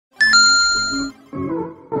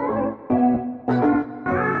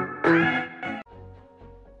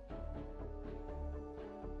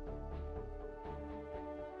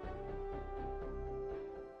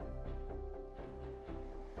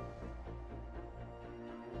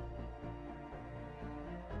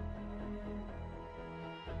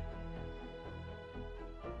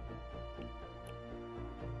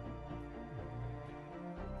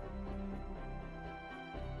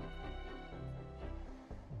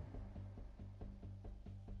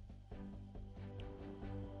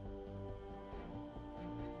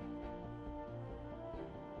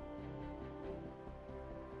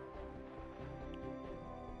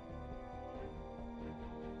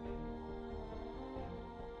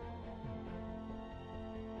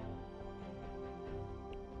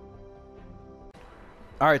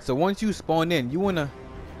All right, so once you spawn in, you wanna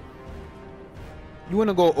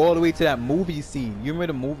go all the way to that movie scene. You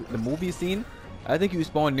remember the movie scene? I think you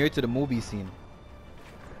spawn near to the movie scene.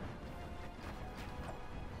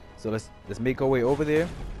 So let's make our way over there.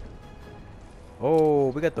 Oh,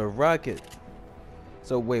 we got the rocket.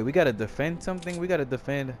 So wait, we gotta defend something. We gotta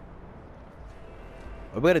defend.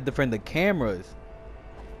 Oh, we gotta defend the cameras.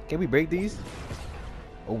 Can we break these?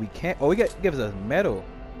 Oh, we can't. Oh, gives us metal.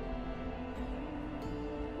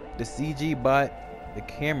 The CG bot, the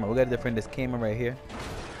camera. We gotta defend this camera right here.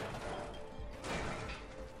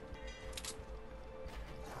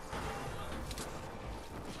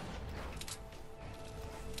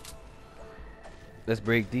 Let's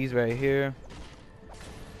break these right here.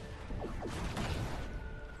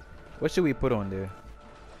 What should we put on there?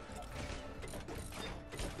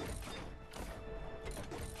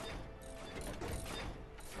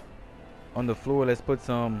 On the floor, let's put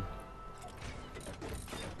some.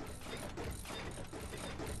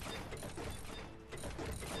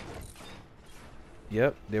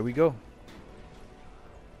 Yep, there we go.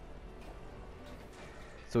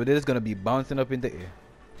 So it is gonna be bouncing up in the air.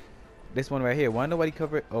 This one right here. Why nobody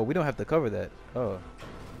cover it? Oh, we don't have to cover that. Oh,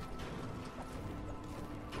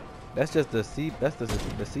 that's just the C. That's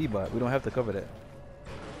the C bot. We don't have to cover that.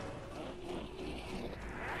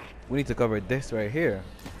 We need to cover this right here.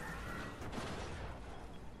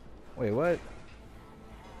 Wait, what?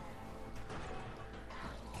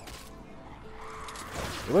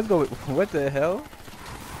 What's going? What the hell?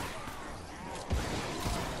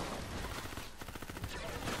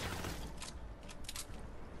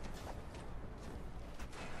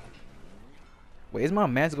 Wait, is my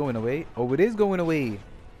mask going away? Oh, it is going away.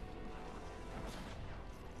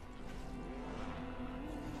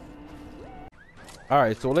 All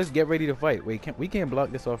right, so let's get ready to fight. Wait, we can't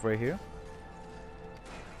block this off right here.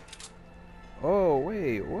 Oh,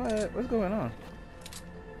 wait, what? What's going on?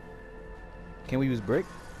 Can we use brick?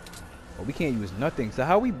 Oh, we can't use nothing. So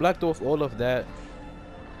how we blocked off all of that?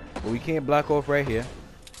 But we can't block off right here.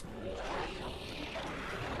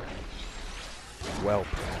 Well.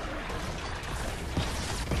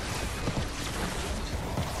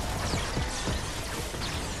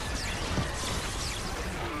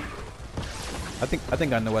 I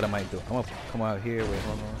think I know what I might do. I'm gonna come out here. Wait,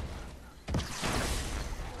 hold on.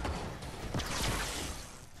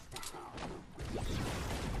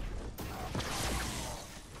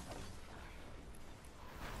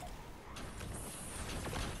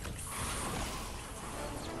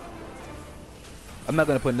 I'm not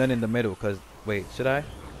gonna put none in the middle, cause wait, should I?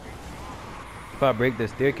 If I break the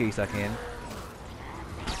staircase, I can.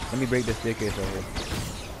 Let me break the staircase right here.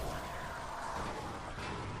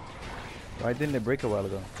 Why didn't it break a while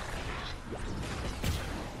ago?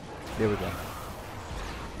 There we go.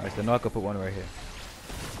 Alright, so now I can put one right here.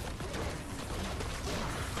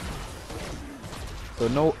 So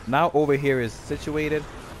no, now over here is situated.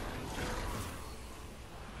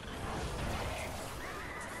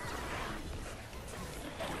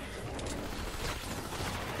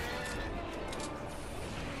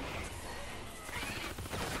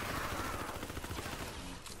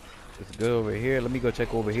 It's good over here. Let me go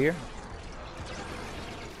check over here.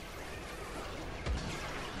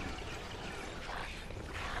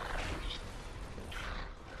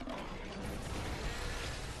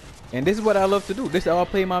 And this is what I love to do. This is how I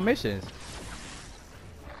play my missions.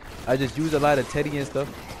 I just use a lot of Teddy and stuff.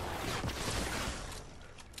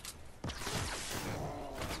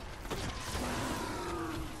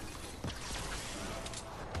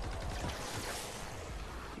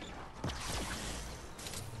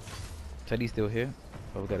 Teddy's still here.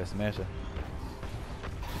 Oh, we got a smasher.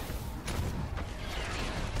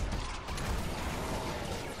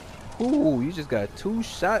 Ooh, you just got 2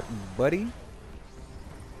 shot, buddy.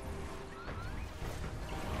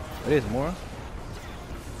 There's more.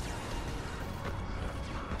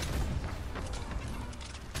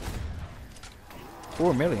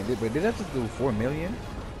 $4 million. Wait, did that just do 4 million?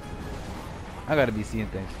 I gotta be seeing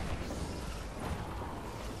things.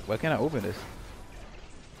 Why can't I open this?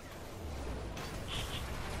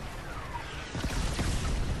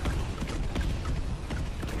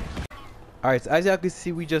 Alright, so as y'all can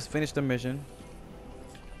see, we just finished the mission.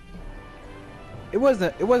 It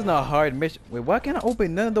wasn't a hard mission. Wait, why can't I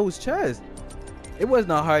open none of those chests? It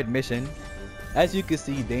wasn't a hard mission. As you can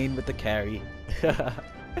see, Dane with the carry.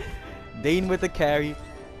 Dane with the carry.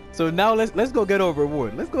 So now let's go get our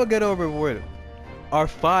reward. Let's go get our reward. Our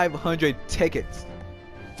 500 tickets.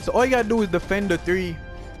 So all you gotta do is defend the 3.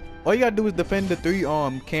 All you gotta do is defend the 3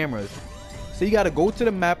 cameras. So you gotta go to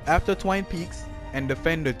the map after Twine Peaks and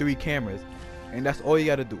defend the 3 cameras. And that's all you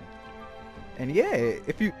gotta do. And yeah,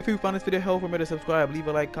 if you found this video helpful, remember to subscribe, leave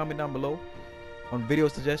a like, comment down below on video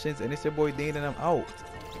suggestions. And it's your boy Dane, and I'm out.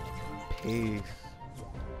 Peace.